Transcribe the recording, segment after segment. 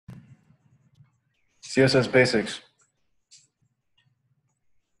CSS basics.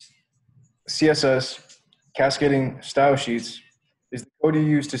 CSS, cascading style sheets, is the code you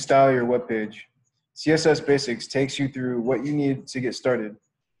use to style your web page. CSS basics takes you through what you need to get started.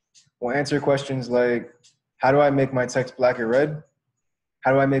 We'll answer questions like, how do I make my text black or red?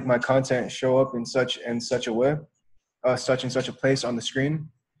 How do I make my content show up in such and such a way, such and such a place on the screen?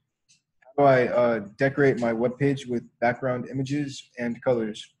 How do I decorate my web page with background images and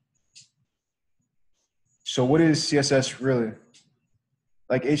colors? So what is CSS really?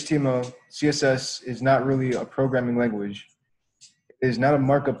 Like HTML, CSS is not really a programming language. It is not a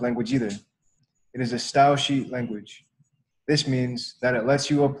markup language either. It is a style sheet language. This means that it lets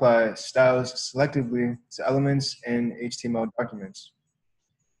you apply styles selectively to elements in HTML documents.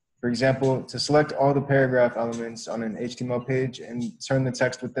 For example, to select all the paragraph elements on an HTML page and turn the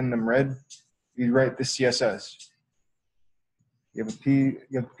text within them red, you write the CSS. You have a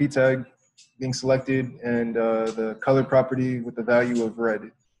P tag being selected and the color property with the value of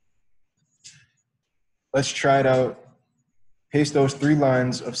red. Let's try it out. Paste those 3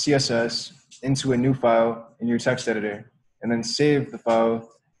 lines of CSS into a new file in your text editor, and then save the file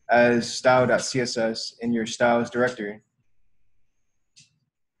as style.css in your styles directory.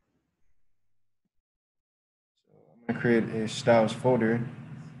 So I'm going to create a styles folder.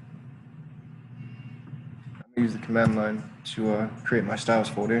 I'm going to use the command line to create my styles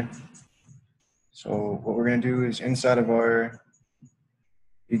folder. So what we're going to do is inside of our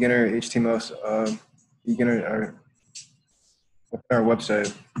beginner HTML, within our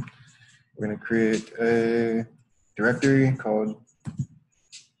website, we're going to create a directory called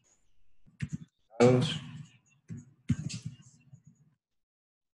styles.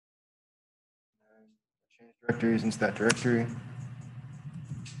 Change directories into that directory. I'm going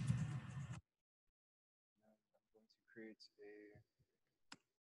to create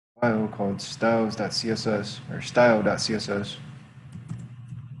a file called styles.css or style.css.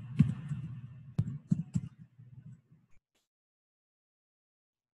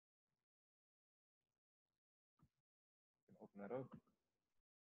 Open that up.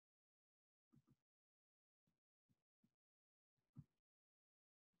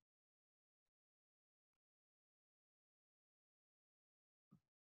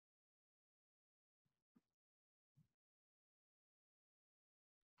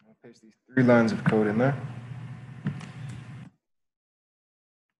 I'll paste these 3 lines of code in there.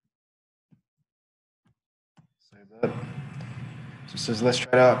 Save that. So it says, let's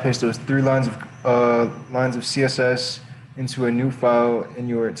try it out. Paste those 3 lines of CSS into a new file in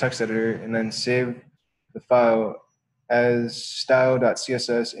your text editor, and then save the file as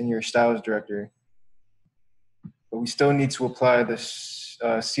style.css in your styles directory. But we still need to apply this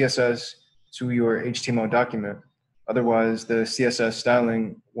CSS to your HTML document. Otherwise, the CSS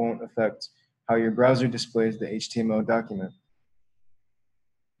styling won't affect how your browser displays the HTML document.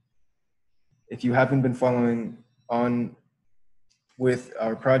 If you haven't been following on with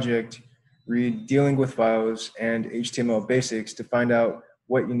our project, read Dealing with Files and HTML Basics to find out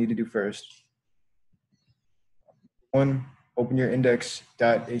what you need to do first. 1, open your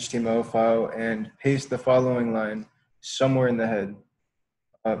index.html file and paste the following line somewhere in the head.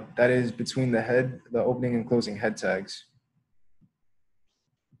 That is between the opening and closing head tags.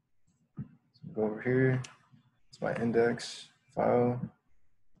 So go over here, it's my index file.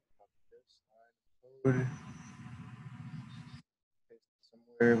 Code.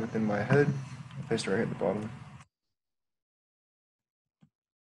 Somewhere within my head, I'll paste it right at the bottom.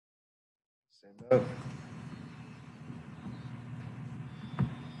 Save that.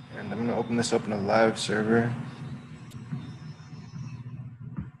 And I'm going to open this up in a live server.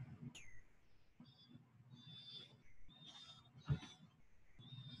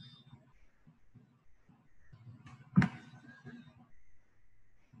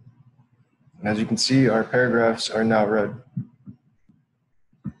 And as you can see, our paragraphs are now red.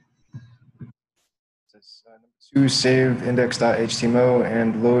 Number 2, save index.html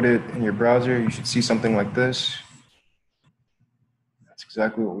and load it in your browser. You should see something like this. That's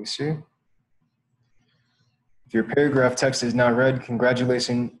exactly what we see. If your paragraph text is now red,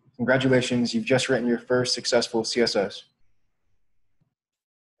 congratulations, you've just written your first successful CSS.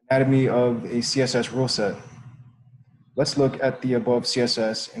 Anatomy of a CSS rule set. Let's look at the above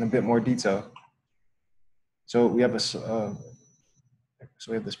CSS in a bit more detail. So we have this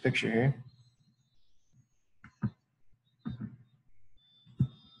picture here.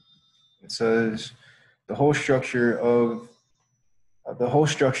 It says the whole structure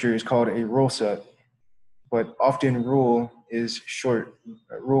is called a rule set, but often rule is short,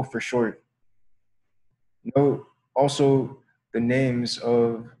 rule for short. Note also the names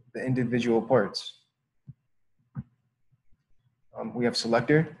of the individual parts. We have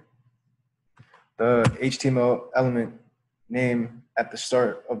selector, the HTML element name at the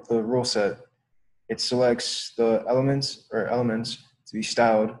start of the rule set. It selects the elements to be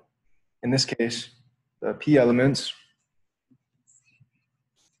styled. In this case, the P elements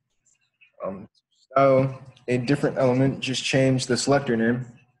style a different element, just change the selector name.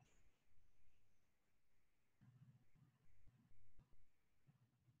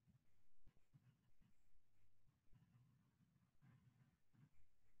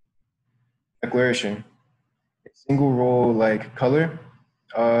 Declaration, a single rule like color,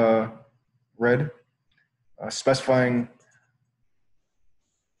 red, specifying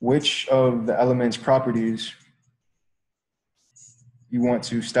which of the element's properties you want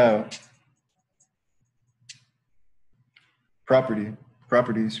to style.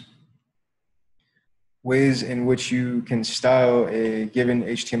 Properties, ways in which you can style a given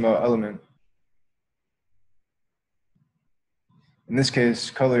HTML element. In this case,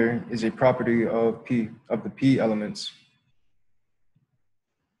 color is a property of the P elements.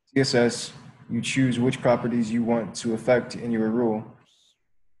 CSS, you choose which properties you want to affect in your rule.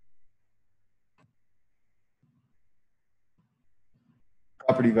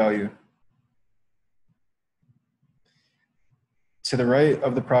 Property value. To the right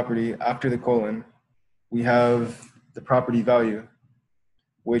of the property, after the colon, we have the property value,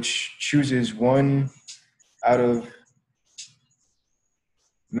 which chooses one out of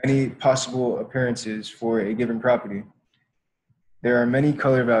many possible appearances for a given property. There are many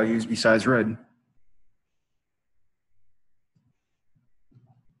color values besides red.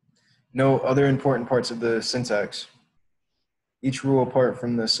 No other important parts of the syntax. Each rule apart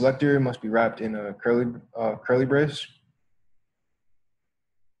from the selector must be wrapped in a curly brace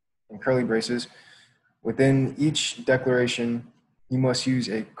and curly braces. Within each declaration, you must use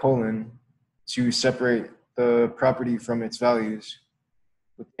a colon to separate the property from its values.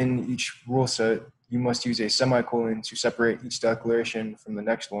 Within each rule set, you must use a semicolon to separate each declaration from the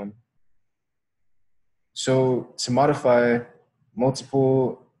next one. So to modify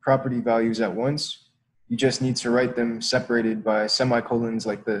multiple property values at once, you just need to write them separated by semicolons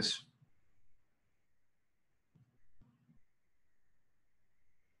like this.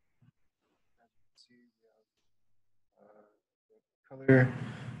 Color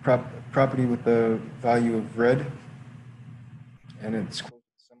property with the value of red, and it's close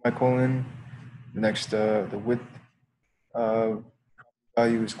to semicolon. The next, the width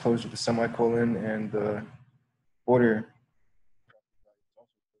value is closed with a semicolon, and the border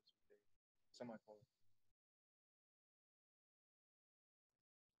semicolon.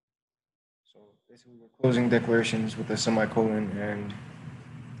 So basically, we're closing declarations with a semicolon and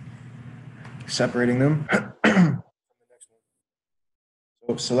separating them.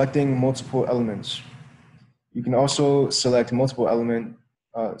 So selecting multiple elements. You can also select multiple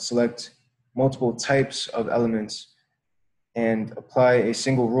types of elements and apply a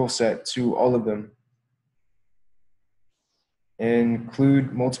single rule set to all of them.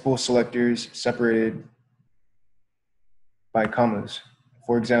 Include multiple selectors separated by commas.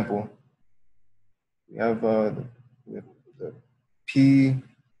 For example, we have the P,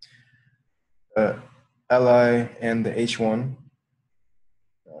 Li, and the H1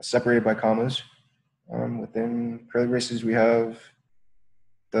 separated by commas. Within curly braces, we have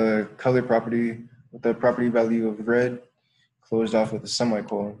the color property with the property value of red closed off with a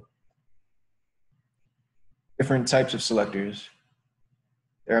semicolon. Different types of selectors.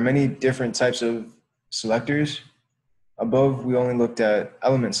 There are many different types of selectors. Above, we only looked at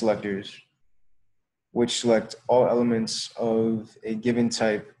element selectors, which select all elements of a given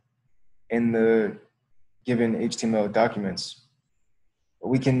type in the given HTML documents. But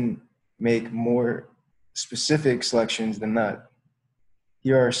we can make more specific selections than that.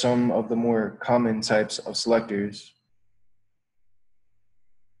 Here are some of the more common types of selectors.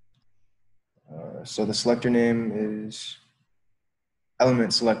 So the selector name is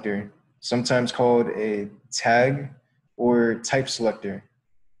element selector, sometimes called a tag or type selector.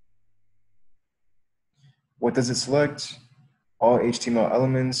 What does it select? All HTML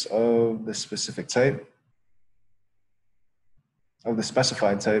elements of the specific type, of the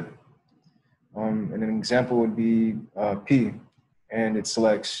specified type. And an example would be P, and it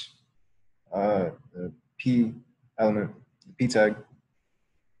selects the P element, the P tag.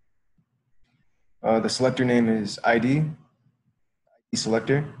 The selector name is ID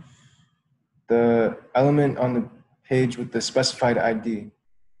selector. The element on the page with the specified ID.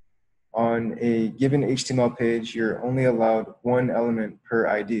 On a given HTML page, you're only allowed one element per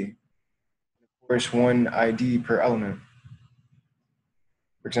ID. Of course, one ID per element.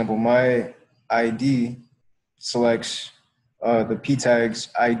 For example, my ID selects the p tags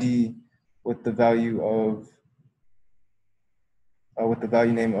ID with the value of with the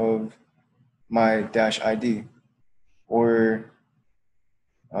value name of my dash ID, or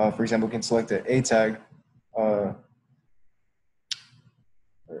for example, we can select the a tag.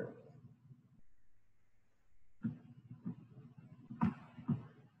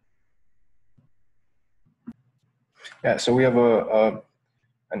 Yeah, so we have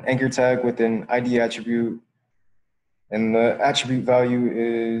an anchor tag with an ID attribute, and the attribute value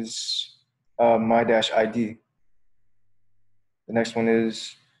is my dash ID. The next one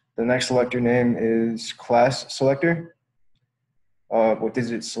is, the next selector name is class selector. What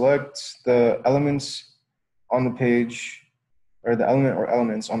does it select? The elements on the page, or the element or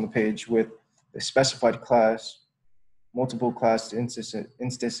elements on the page with the specified class. Multiple class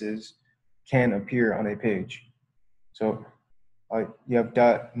instances can appear on a page. So you have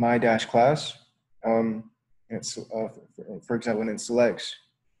dot my dash class. It's for example, when it selects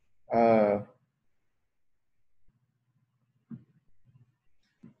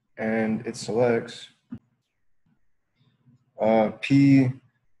p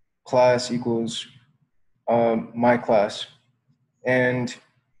class equals my class, and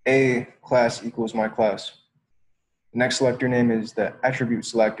a class equals my class. The next selector name is the attribute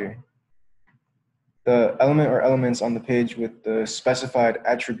selector. The element or elements on the page with the specified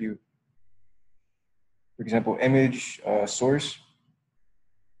attribute, for example, image source,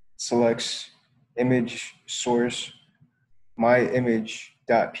 selects image source my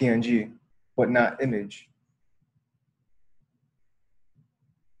image.png, but not image.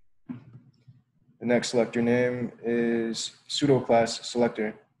 The next selector name is pseudo class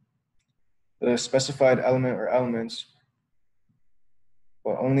selector. The specified element or elements,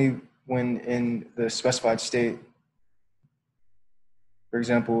 but only when in the specified state, for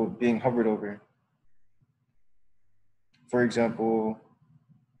example, being hovered over. For example,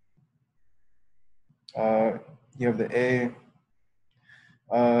 you have the A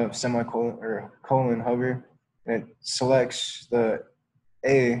semicolon or colon hover, and it selects the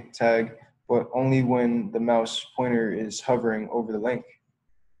A tag, but only when the mouse pointer is hovering over the link.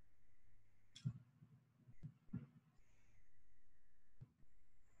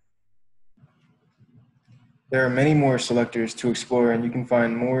 There are many more selectors to explore, and you can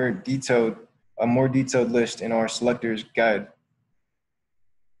find a more detailed list in our selectors guide.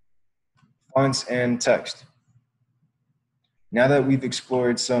 Fonts and text. Now that we've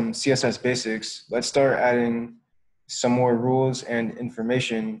explored some CSS basics, let's start adding some more rules and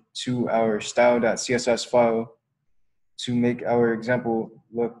information to our style.css file to make our example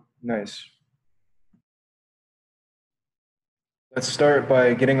look nice. Let's start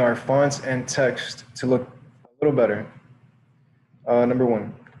by getting our fonts and text to look a little better. Number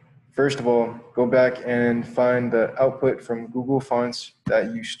one, first of all, go back and find the output from Google Fonts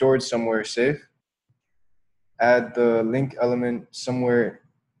that you stored somewhere safe. Add the link element somewhere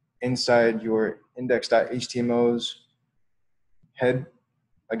inside your index.html's head.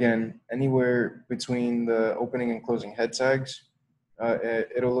 Again, anywhere between the opening and closing head tags.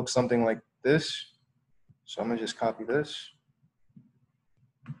 It'll look something like this. So I'm gonna just copy this.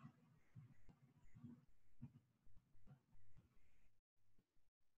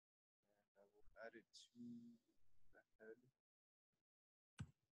 Add it to the head.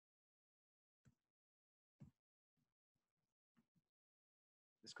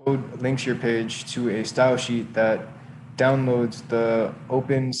 This code links your page to a style sheet that downloads the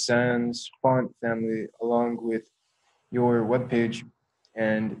Open Sans font family along with your web page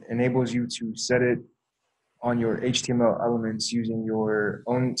and enables you to set it on your HTML elements using your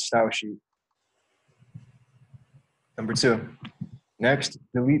own style sheet. Number two, next,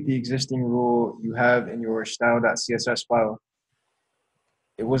 delete the existing rule you have in your style.css file.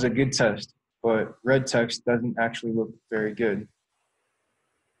 It was a good test, but red text doesn't actually look very good.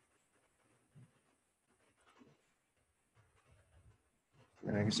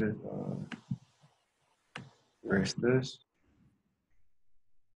 And I can erase this.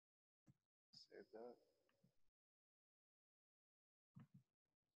 Save that.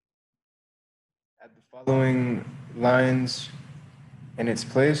 Add the following lines in its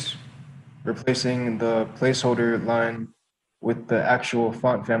place, replacing the placeholder line with the actual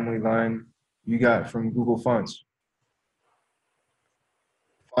font family line you got from Google Fonts.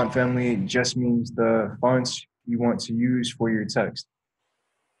 Font family just means the fonts you want to use for your text.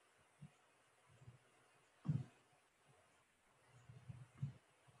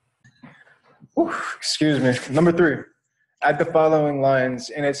 Oof, excuse me. Number three, add the following lines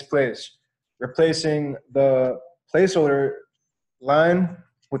in its place, replacing the placeholder line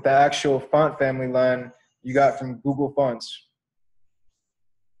with the actual font family line you got from Google Fonts.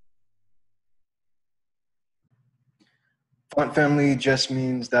 Font family just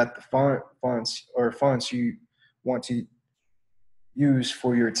means that the fonts you want to use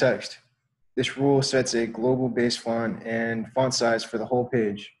for your text. This rule sets a global base font and font size for the whole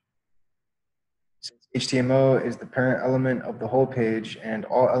page. Since HTML is the parent element of the whole page and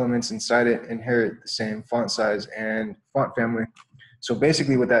all elements inside it inherit the same font size and font family. So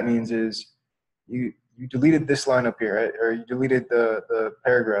basically what that means is you deleted this line up here, right? Or you deleted the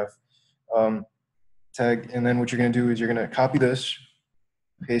paragraph tag, and then what you're going to do is you're going to copy this,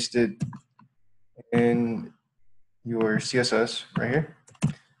 paste it in your CSS right here.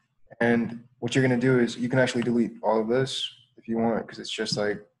 And what you're going to do is you can actually delete all of this if you want, because it's just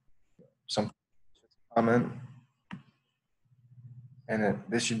like some comment. And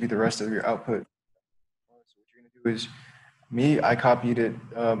this should be the rest of your output. So what you're going to do is, I copied it,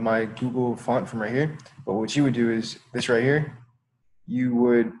 my Google font from right here. But what you would do is this right here, you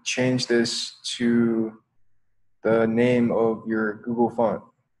would change this to the name of your Google font.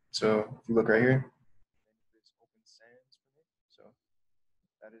 So if you look right here, it's Open Sans for me. So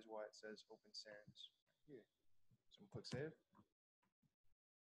that is why it says Open Sans here. So click save.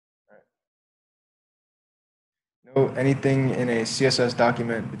 All right. Note anything in a CSS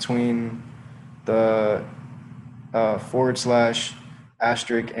document between the /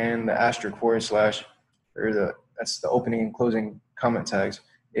 asterisk and the asterisk / or that's the opening and closing comment tags,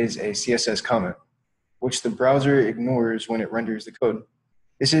 is a CSS comment, which the browser ignores when it renders the code.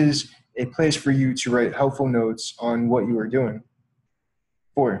 This is a place for you to write helpful notes on what you are doing.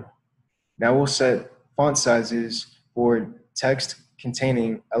 4. Now we'll set font sizes for text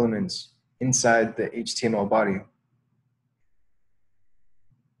containing elements inside the HTML body.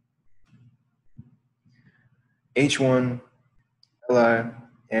 H1, Li,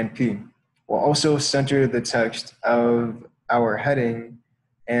 and P. We'll also center the text of our heading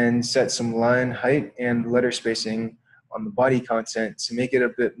and set some line height and letter spacing on the body content to make it a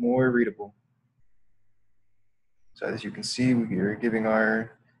bit more readable. So as you can see, we are giving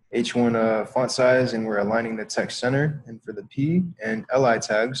our H1 font size and we're aligning the text center. And for the P and Li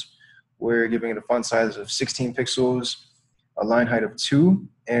tags, we're giving it a font size of 16 pixels, a line height of 2,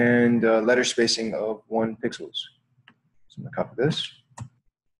 and a letter spacing of 1 pixels. So I'm going to copy this.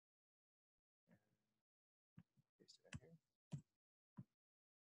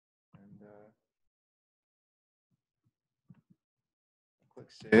 And click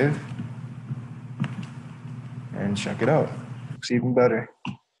save and check it out. Looks even better.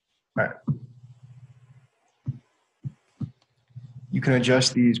 All right. You can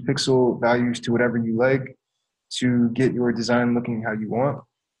adjust these pixel values to whatever you like to get your design looking how you want.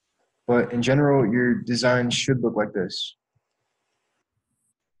 But in general, your design should look like this.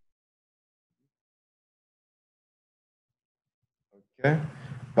 Okay,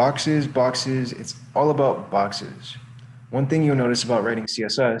 boxes, it's all about boxes. One thing you'll notice about writing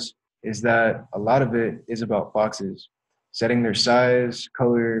CSS is that a lot of it is about boxes, setting their size,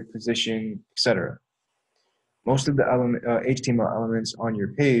 color, position, etc. Most of the HTML elements on your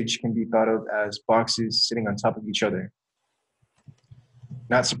page can be thought of as boxes sitting on top of each other.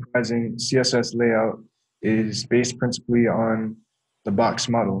 Not surprising, CSS layout is based principally on the box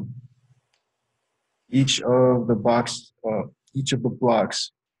model. Each of the blocks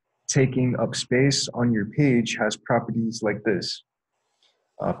taking up space on your page has properties like this.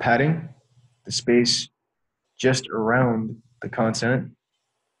 Padding, the space just around the content,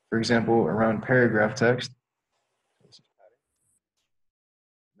 for example, around paragraph text.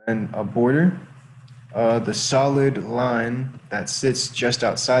 Then a border, the solid line that sits just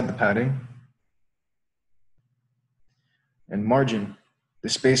outside the padding. And margin, the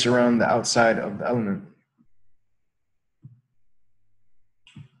space around the outside of the element.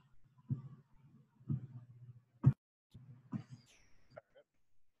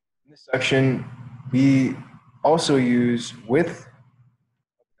 In this section, we also use width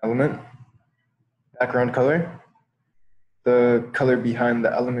element, background color, the color behind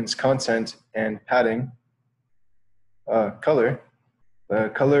the element's content, and padding. Color, the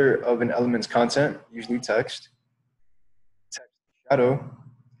color of an element's content, usually text. Text shadow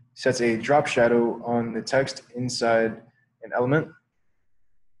sets a drop shadow on the text inside an element.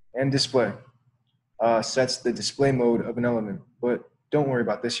 And display sets the display mode of an element, but don't worry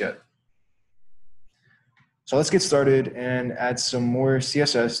about this yet. So let's get started and add some more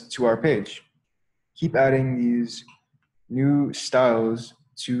CSS to our page. Keep adding these new styles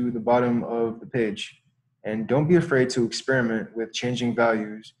to the bottom of the page. And don't be afraid to experiment with changing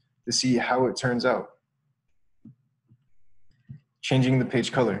values to see how it turns out. Changing the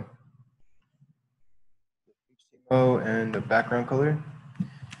page color. And the background color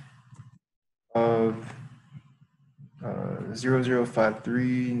of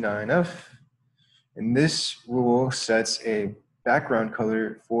 00539F. And this rule sets a background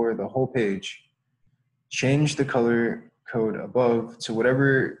color for the whole page. Change the color code above to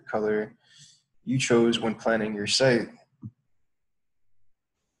whatever color you chose when planning your site.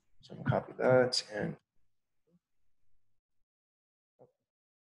 So I'm gonna copy that, and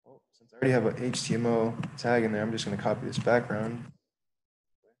since I already have an HTML tag in there, I'm just gonna copy this background.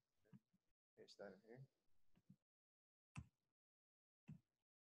 Paste that in here.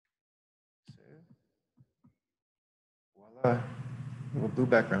 Save. Voila, we have a blue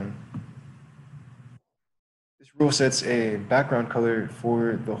background. This rule sets a background color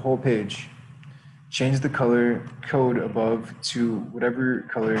for the whole page. Change the color code above to whatever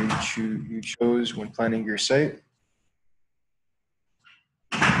color you chose when planning your site.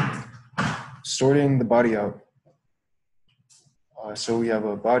 Sorting the body out. So we have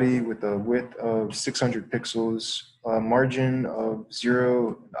a body with a width of 600 pixels, a margin of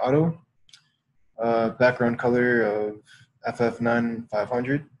 0 auto, background color of FF9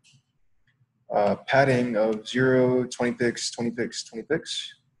 500, padding of 0, 20 pix, 20 pix, 20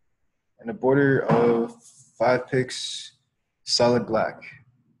 pix, and a border of 5 pix solid black.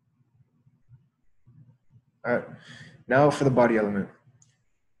 All right, now for the body element.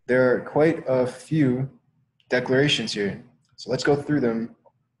 There are quite a few declarations here. So let's go through them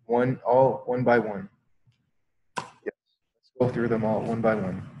one by one. Yes, let's go through them all one by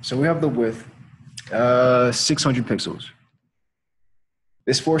one. So we have the width, 600 pixels.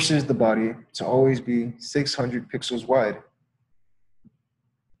 This forces the body to always be 600 pixels wide.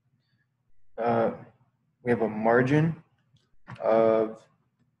 We have a margin of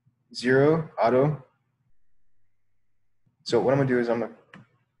 0 auto. So what I'm gonna do is I'm gonna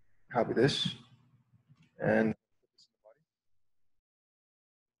copy this and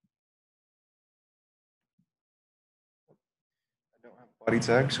I don't have a body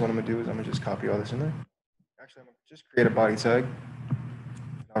tag. So what I'm gonna do is I'm gonna just copy all this in there. Actually, I'm gonna just create a body tag.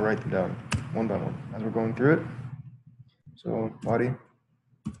 I'll write them down one by one as we're going through it. So body. The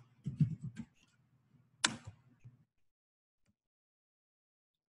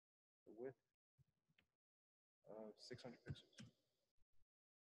width of 600 pixels.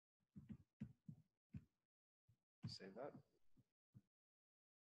 Save that.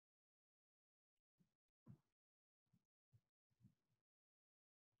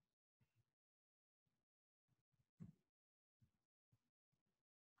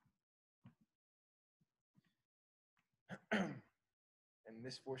 And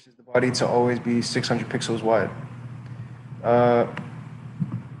this forces the body to always be 600 pixels wide.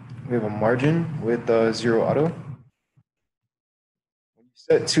 We have a margin with 0 auto. When you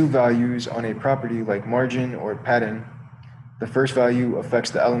set two values on a property like margin or padding, the first value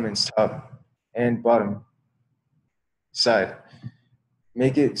affects the element's top and bottom side.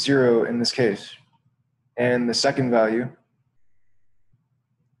 Make it 0 in this case. And the second value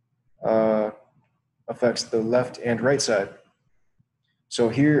affects the left and right side. So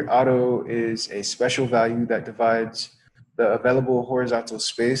here, auto is a special value that divides the available horizontal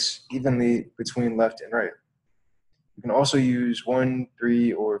space evenly between left and right. You can also use 1,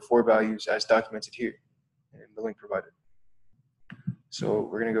 3, or 4 values as documented here in the link provided. So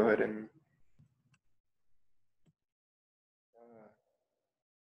we're going to go ahead and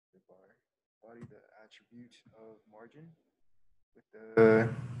body the attribute of margin with the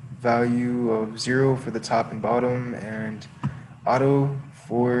value of 0 for the top and bottom and auto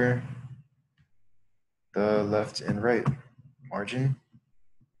for the left and right margin.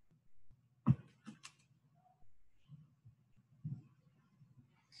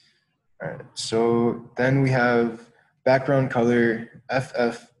 All right, so then we have background color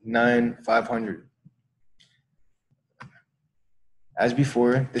FF9 500. As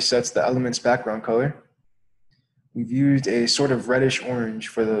before, this sets the element's background color. We've used a sort of reddish orange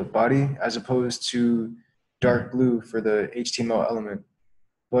for the body as opposed to dark blue for the HTML element.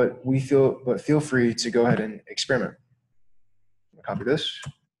 But feel free to go ahead and experiment. Copy this.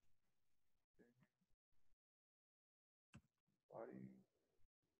 Body.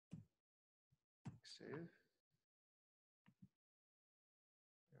 Save.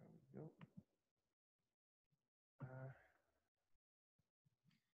 There we go.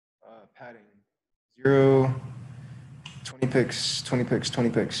 Padding. 0, 20 pix, 20 pix,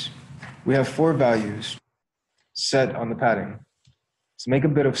 20 pix. We have 4 values set on the padding. So make a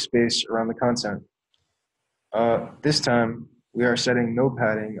bit of space around the content. This time, we are setting no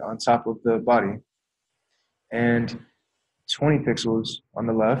padding on top of the body and 20 pixels on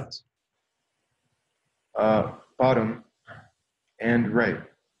the left, bottom, and right.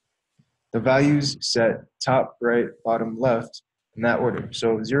 The values set top, right, bottom, left in that order.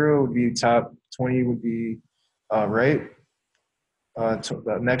 So 0 would be top, 20 would be right,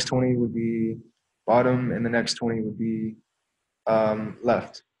 the next 20 would be bottom, and the next 20 would be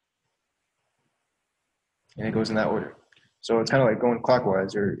left. And it goes in that order. So it's kind of like going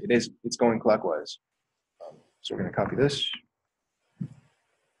clockwise, or it's going clockwise. So we're going to copy this.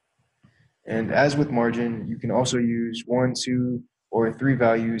 And as with margin, you can also use 1, 2, or 3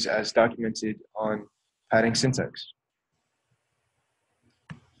 values as documented on padding syntax.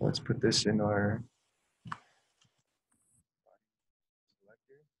 So let's put this in our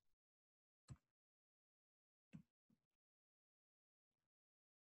selector.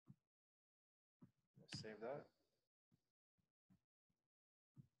 Let's save that.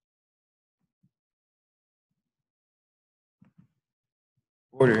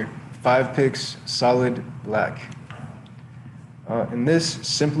 Border, 5 pix, solid black. And this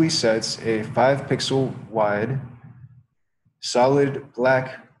simply sets a 5 pixel wide, solid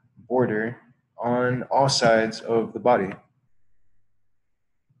black border on all sides of the body. Add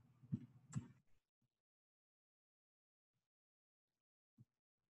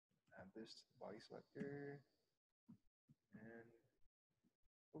this to the body selector. And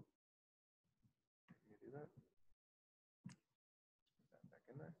oh, can you do that? Put that back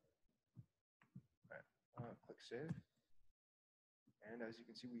in there. All right, click save. And as you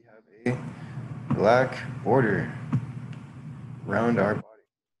can see, we have a black border around our body.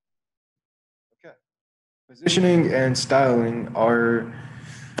 Okay. Positioning and styling our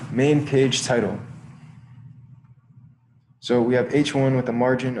main page title. So we have H1 with a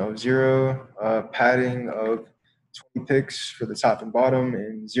margin of 0, padding of 20 pix for the top and bottom,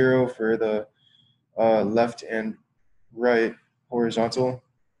 and 0 for the left and right horizontal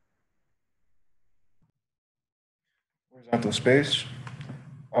space.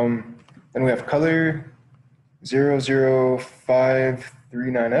 Then we have color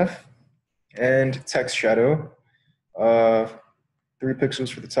 00539F and text shadow, 3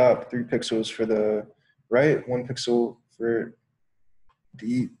 pixels for the top, 3 pixels for the right, 1 pixel for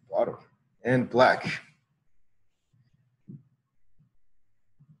the bottom, and black.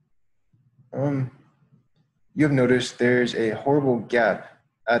 You have noticed there's a horrible gap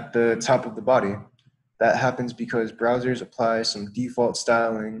at the top of the body. That happens because browsers apply some default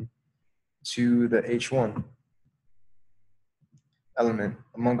styling to the H1 element,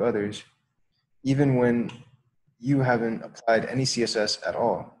 among others, even when you haven't applied any CSS at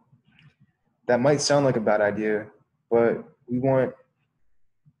all. That might sound like a bad idea, but we want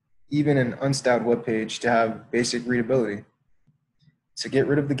even an unstyled web page to have basic readability. To get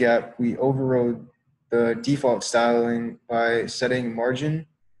rid of the gap, we overrode the default styling by setting margin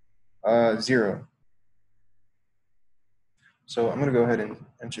 0. So I'm going to go ahead and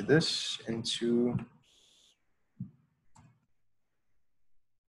enter this into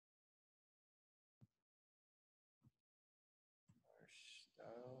our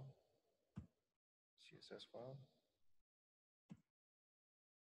style CSS file.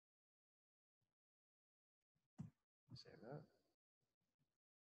 Save that.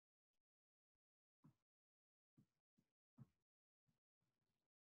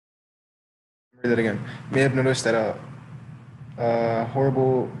 Read that again. You may have noticed that a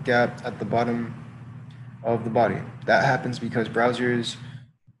horrible gap at the bottom of the body. That happens because browsers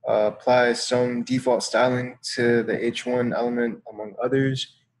apply some default styling to the H1 element, among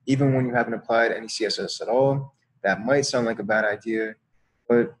others, even when you haven't applied any CSS at all. That might sound like a bad idea,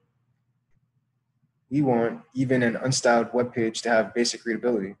 but we want even an unstyled web page to have basic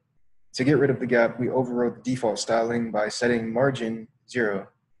readability. To get rid of the gap, we overrode the default styling by setting margin 0.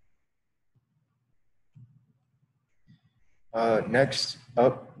 Next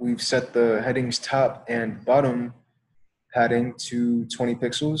up, we've set the heading's top and bottom padding to 20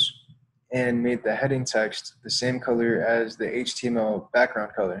 pixels and made the heading text the same color as the HTML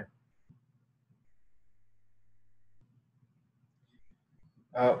background color.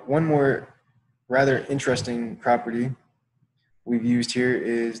 One more rather interesting property we've used here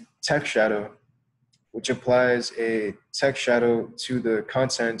is text shadow, which applies a text shadow to the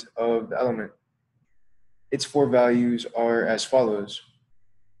content of the element. Its 4 values are as follows.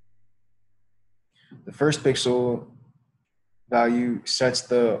 The first pixel value sets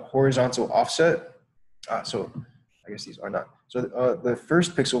the horizontal offset. So I guess these are not. So the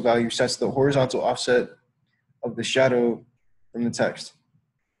first pixel value sets the horizontal offset of the shadow from the text.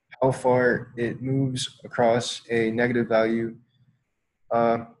 How far it moves across a negative value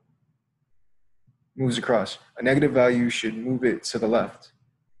moves across. A negative value should move it to the left.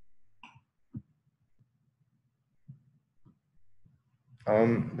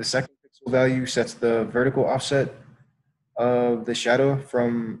 The second value sets the vertical offset of the shadow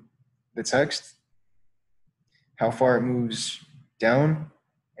from the text, how far it moves down.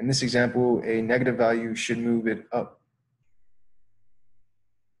 In this example, a negative value should move it up.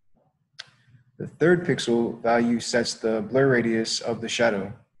 The third pixel value sets the blur radius of the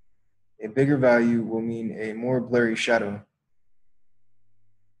shadow. A bigger value will mean a more blurry shadow.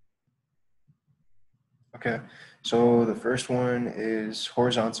 Okay, so the first one is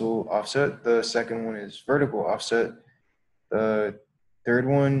horizontal offset. The second one is vertical offset. The third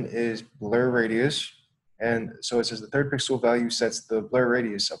one is blur radius. And so it says the third pixel value sets the blur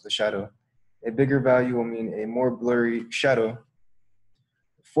radius of the shadow. A bigger value will mean a more blurry shadow.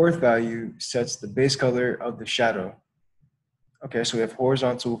 The fourth value sets the base color of the shadow. Okay, so we have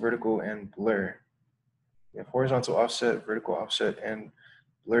horizontal, vertical, and blur. We have horizontal offset, vertical offset, and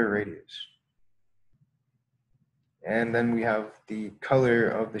blur radius. And then we have the color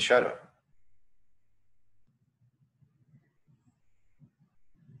of the shadow.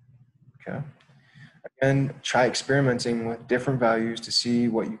 Okay. Again, try experimenting with different values to see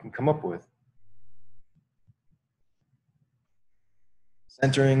what you can come up with.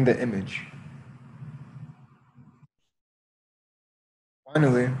 Centering the image.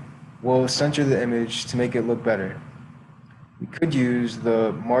 Finally, we'll center the image to make it look better. We could use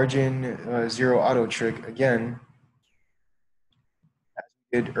the margin zero auto trick again, as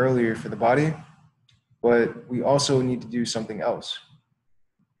we did earlier for the body, but we also need to do something else.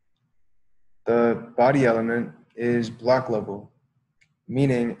 The body element is block level,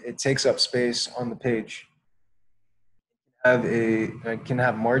 meaning it takes up space on the page. It can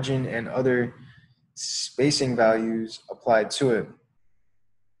have margin and other spacing values applied to it.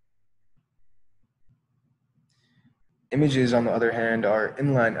 Images, on the other hand, are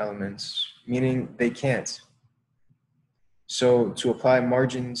inline elements, meaning they can't. So to apply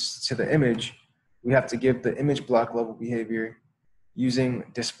margins to the image, we have to give the image block level behavior using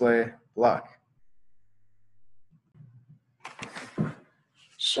display block.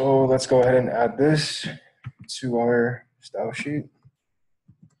 So let's go ahead and add this to our style sheet.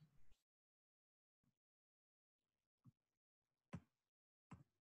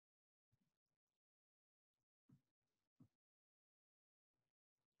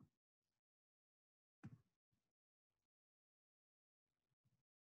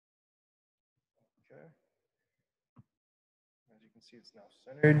 Okay. As you can see, it's now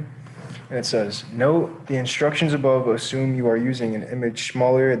centered. And it says, note the instructions above assume you are using an image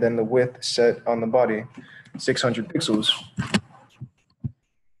smaller than the width set on the body, 600 pixels.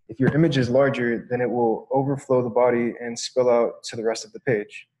 If your image is larger, then it will overflow the body and spill out to the rest of the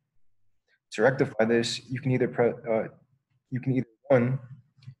page. To rectify this, you can either one,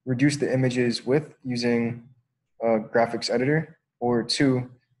 reduce the image's width using graphics editor, or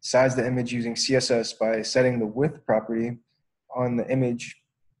two, size the image using CSS by setting the width property on the image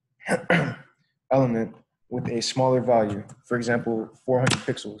element with a smaller value, for example, 400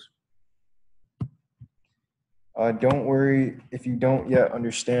 pixels. Don't worry if you don't yet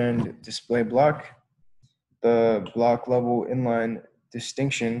understand display block, the block level inline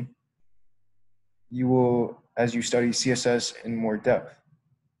distinction. You will, as you study CSS in more depth.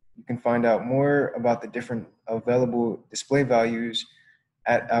 You can find out more about the different available display values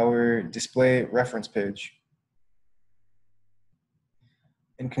at our display reference page.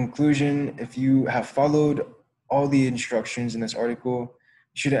 In conclusion, if you have followed all the instructions in this article,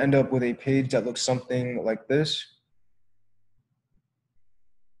 you should end up with a page that looks something like this.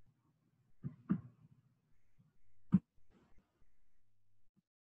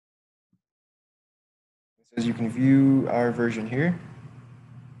 It says you can view our version here.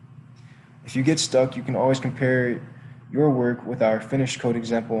 If you get stuck, you can always compare your work with our finished code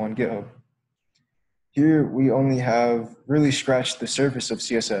example on GitHub. Here, we only have really scratched the surface of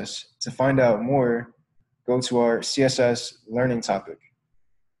CSS. To find out more, go to our CSS learning topic.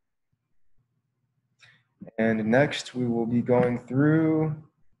 And next, we will be going through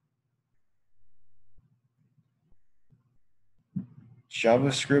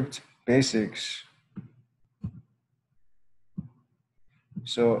JavaScript basics.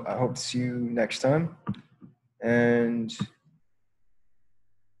 So I hope to see you next time. And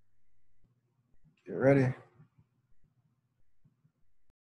get ready.